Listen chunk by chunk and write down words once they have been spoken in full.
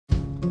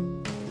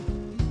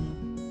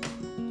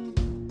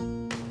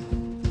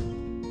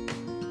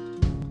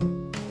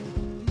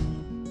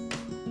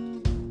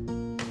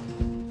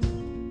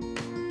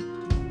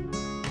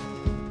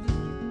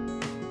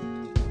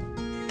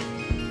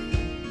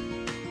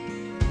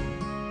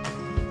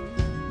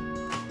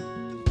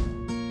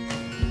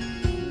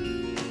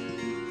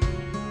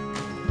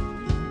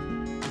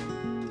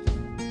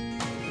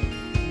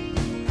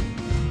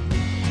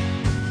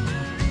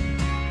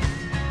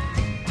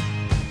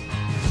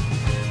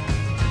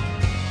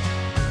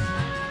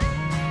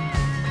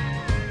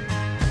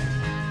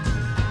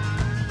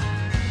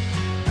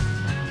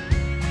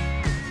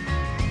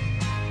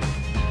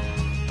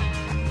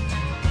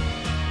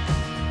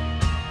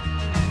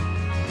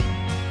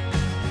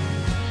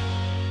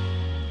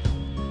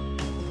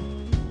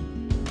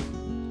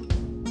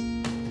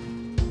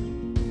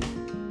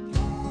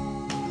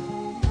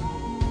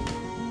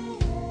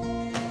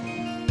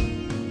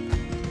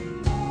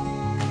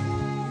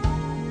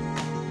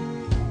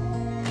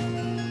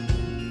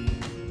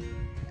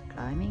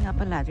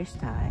a ladder's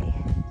tie.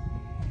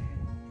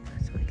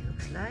 That's what it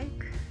looks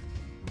like.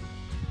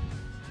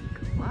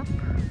 Go up.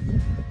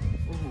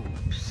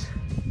 Oops.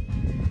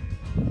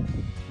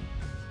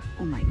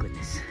 Oh my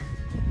goodness.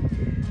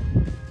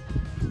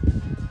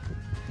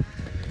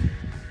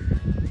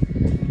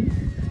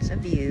 That's a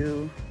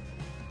view.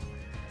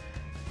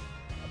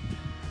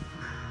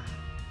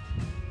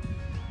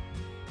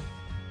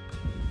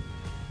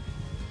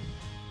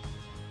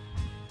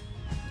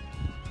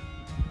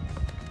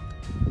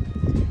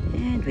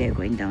 And we are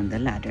going down the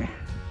ladder.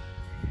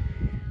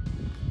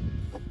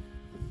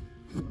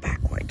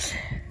 Backwards.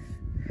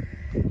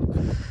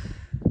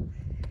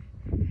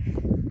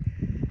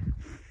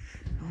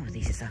 Oh,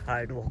 this is a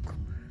hard walk.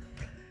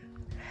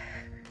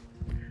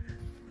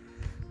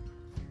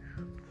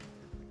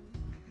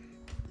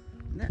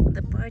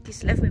 The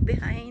party's left me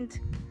behind.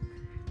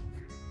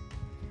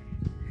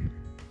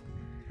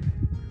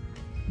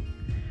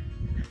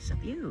 That's a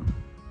view.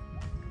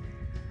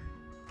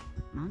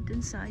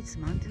 Mountainsides,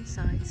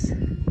 mountainsides.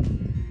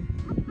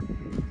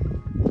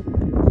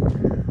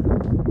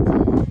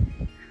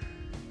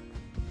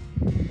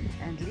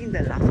 And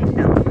Linda laughing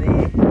down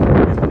there.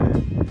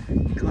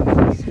 Can't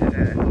miss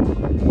her.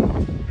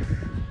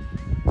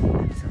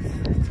 Lots of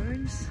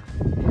ferns.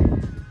 In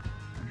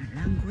her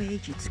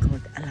language, it's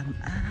called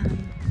alam-am.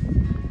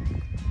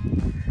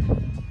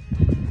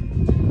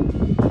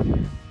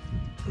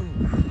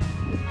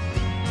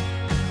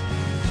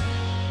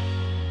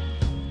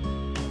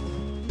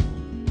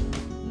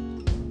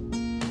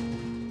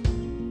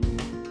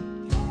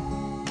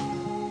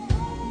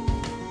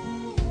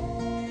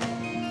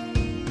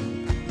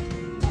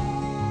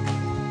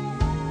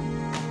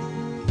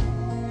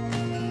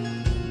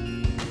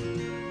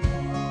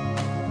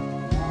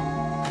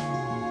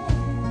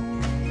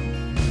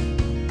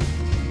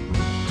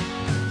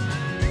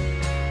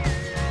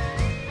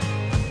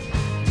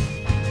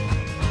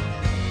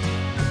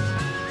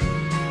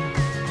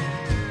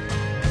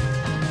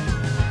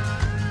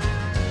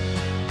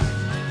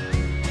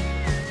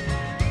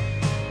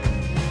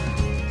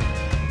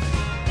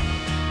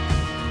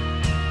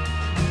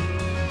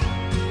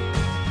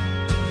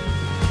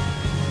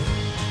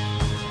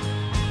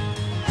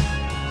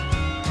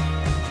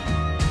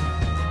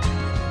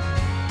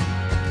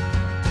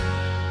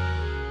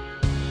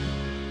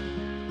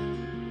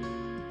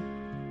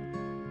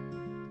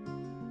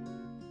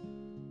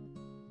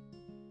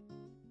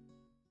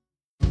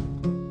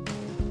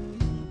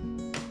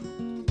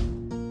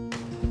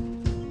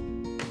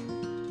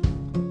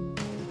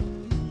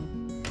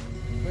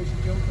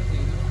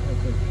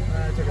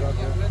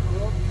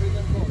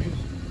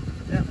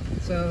 Yeah,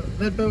 so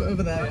that boat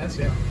over there, yes,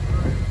 yeah.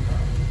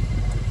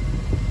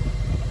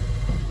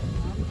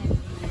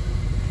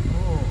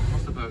 Oh,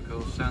 what's the boat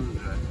called?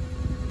 Sandra.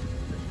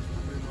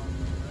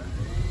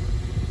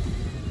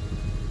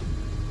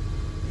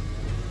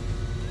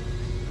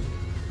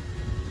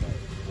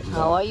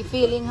 How are you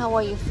feeling? How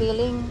are you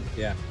feeling?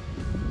 Yeah.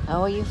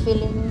 How are you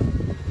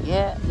feeling?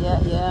 Yeah.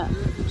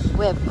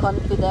 We have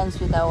confidence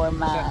with our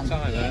man.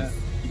 Time, Yes.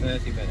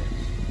 30 minutes.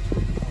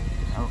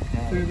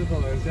 Okay. Through the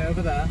buoys, yeah,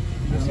 over there.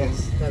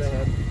 Yes, that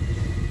ahead.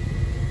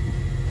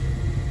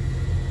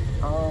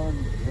 Oh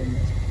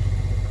goodness.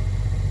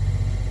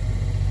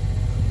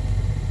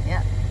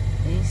 Yeah.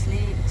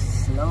 Easily,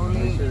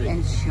 slowly,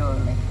 and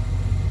surely.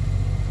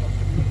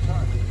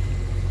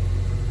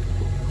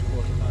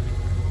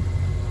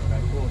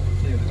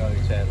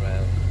 Turn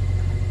around.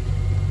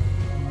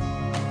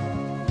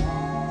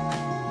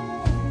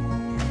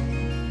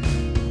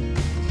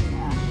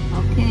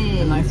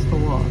 Okay. Nice for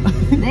what?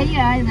 There you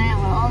are. There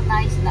we're all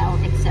nice now,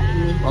 except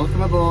me.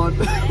 Welcome aboard.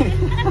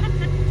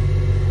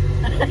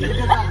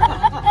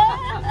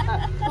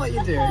 What are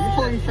you doing? You're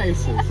pulling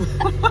faces.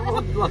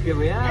 You're blocking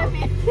me out.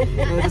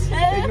 No, just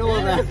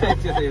ignore that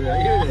picture, Theo.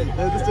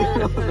 Just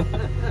ignore that.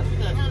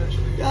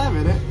 Yeah, I'm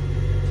in it.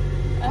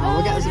 Oh,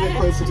 we'll get us a bit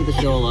closer to the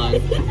shoreline.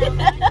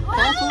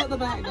 Careful at the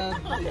back, Dad.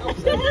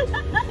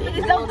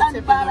 You don't want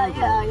to tip it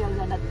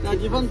over.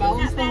 Dad, you've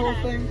unbalanced the whole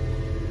thing.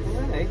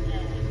 Already?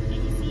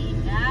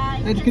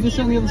 Ed, could you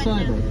sit on the other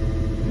side then?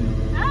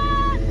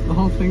 Yeah. The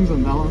whole thing's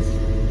unbalanced.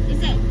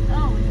 Is it?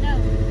 Oh no.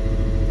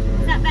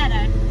 Is that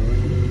better?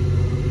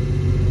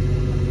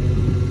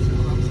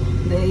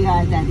 There you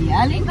are, Daddy.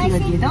 I'll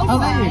include you. Don't Oh,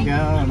 worry. there you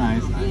go.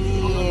 Nice, nice.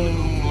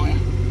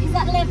 Yeah. Is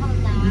that level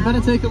now? You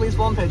better take at least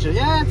one picture.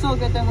 Yeah, it's all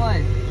good, don't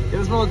worry. It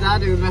was more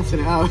Dad who was messing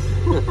it up.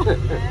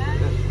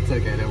 It's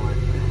okay, don't worry.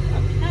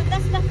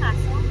 That's the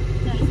castle.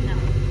 No, it's not.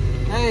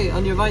 Hey,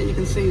 on your right you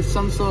can see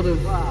some sort of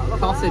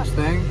cottage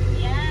thing.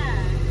 Yeah.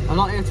 I'm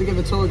not here to give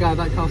a tour guide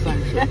that cost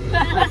extra.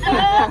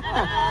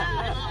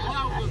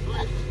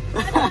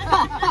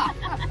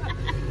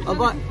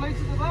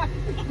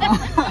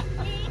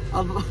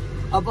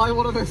 I'll buy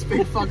one of those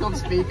big fuck off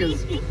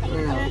speakers.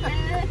 Yeah.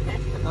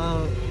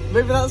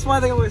 Maybe that's why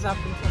they always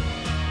happen.